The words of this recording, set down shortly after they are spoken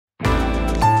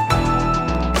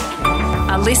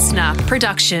Listener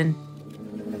production.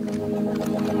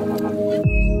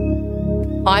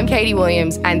 I'm Katie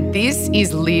Williams and this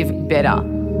is Live Better.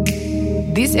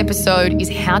 This episode is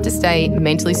how to stay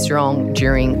mentally strong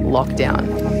during lockdown.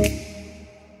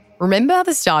 Remember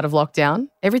the start of lockdown?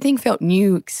 Everything felt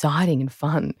new, exciting and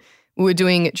fun. We were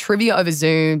doing trivia over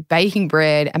Zoom, baking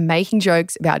bread and making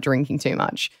jokes about drinking too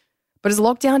much. But as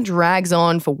lockdown drags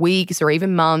on for weeks or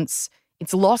even months,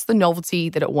 it's lost the novelty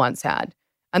that it once had.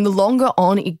 And the longer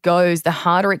on it goes, the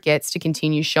harder it gets to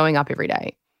continue showing up every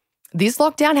day. This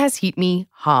lockdown has hit me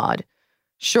hard.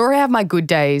 Sure, I have my good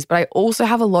days, but I also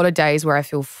have a lot of days where I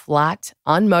feel flat,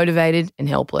 unmotivated, and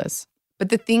helpless. But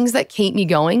the things that keep me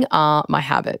going are my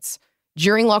habits.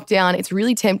 During lockdown, it's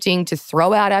really tempting to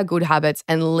throw out our good habits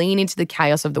and lean into the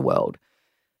chaos of the world.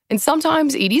 And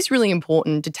sometimes it is really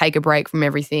important to take a break from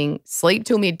everything, sleep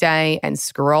till midday, and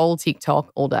scroll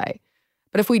TikTok all day.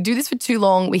 But if we do this for too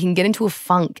long, we can get into a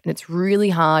funk and it's really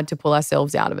hard to pull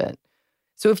ourselves out of it.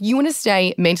 So if you want to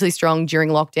stay mentally strong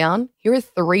during lockdown, here are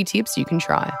 3 tips you can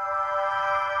try.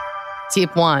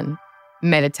 Tip 1,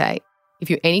 meditate. If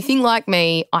you're anything like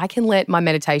me, I can let my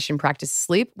meditation practice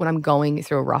slip when I'm going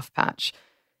through a rough patch.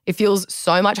 It feels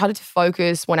so much harder to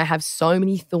focus when I have so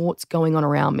many thoughts going on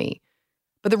around me.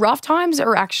 But the rough times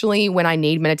are actually when I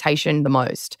need meditation the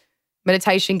most.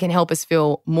 Meditation can help us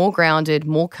feel more grounded,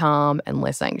 more calm, and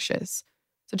less anxious.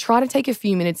 So try to take a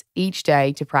few minutes each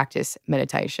day to practice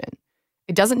meditation.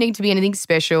 It doesn't need to be anything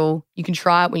special. You can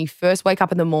try it when you first wake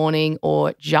up in the morning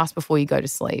or just before you go to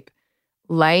sleep.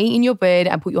 Lay in your bed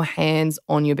and put your hands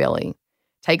on your belly.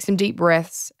 Take some deep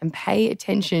breaths and pay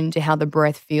attention to how the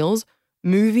breath feels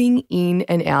moving in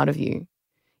and out of you.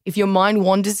 If your mind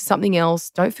wanders to something else,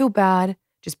 don't feel bad.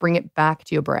 Just bring it back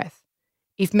to your breath.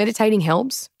 If meditating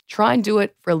helps, try and do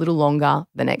it for a little longer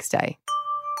the next day.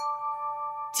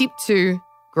 Tip 2,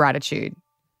 gratitude.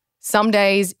 Some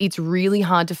days it's really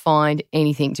hard to find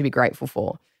anything to be grateful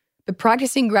for. But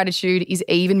practicing gratitude is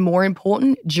even more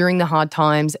important during the hard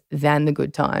times than the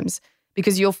good times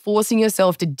because you're forcing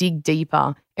yourself to dig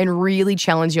deeper and really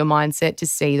challenge your mindset to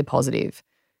see the positive.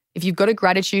 If you've got a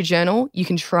gratitude journal, you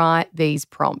can try these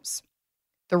prompts.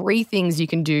 3 things you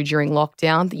can do during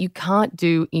lockdown that you can't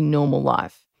do in normal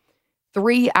life.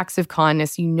 3 acts of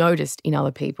kindness you noticed in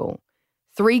other people.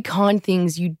 3 kind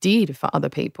things you did for other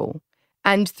people.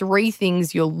 And 3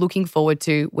 things you're looking forward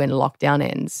to when lockdown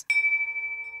ends.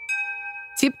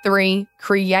 Tip 3,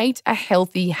 create a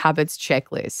healthy habits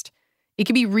checklist. It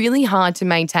can be really hard to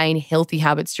maintain healthy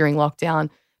habits during lockdown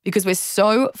because we're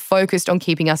so focused on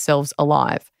keeping ourselves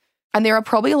alive. And there are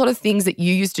probably a lot of things that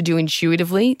you used to do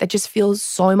intuitively that just feels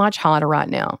so much harder right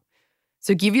now.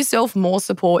 So give yourself more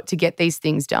support to get these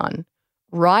things done.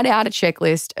 Write out a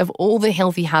checklist of all the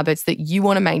healthy habits that you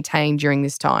want to maintain during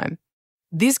this time.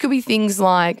 This could be things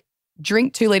like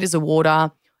drink 2 liters of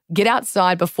water, get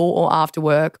outside before or after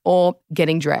work, or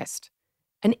getting dressed.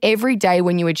 And every day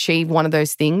when you achieve one of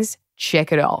those things,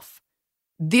 check it off.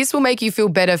 This will make you feel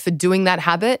better for doing that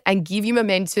habit and give you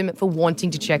momentum for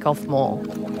wanting to check off more.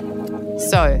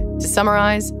 So, to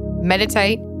summarize,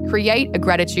 meditate, create a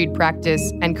gratitude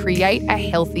practice, and create a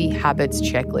healthy habits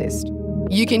checklist.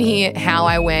 You can hear how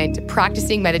I went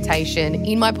practicing meditation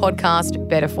in my podcast,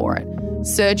 Better For It.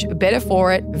 Search Better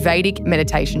For It Vedic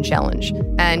Meditation Challenge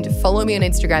and follow me on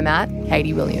Instagram at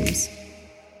Katie Williams.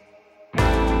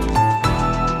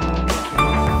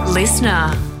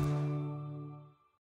 Listener.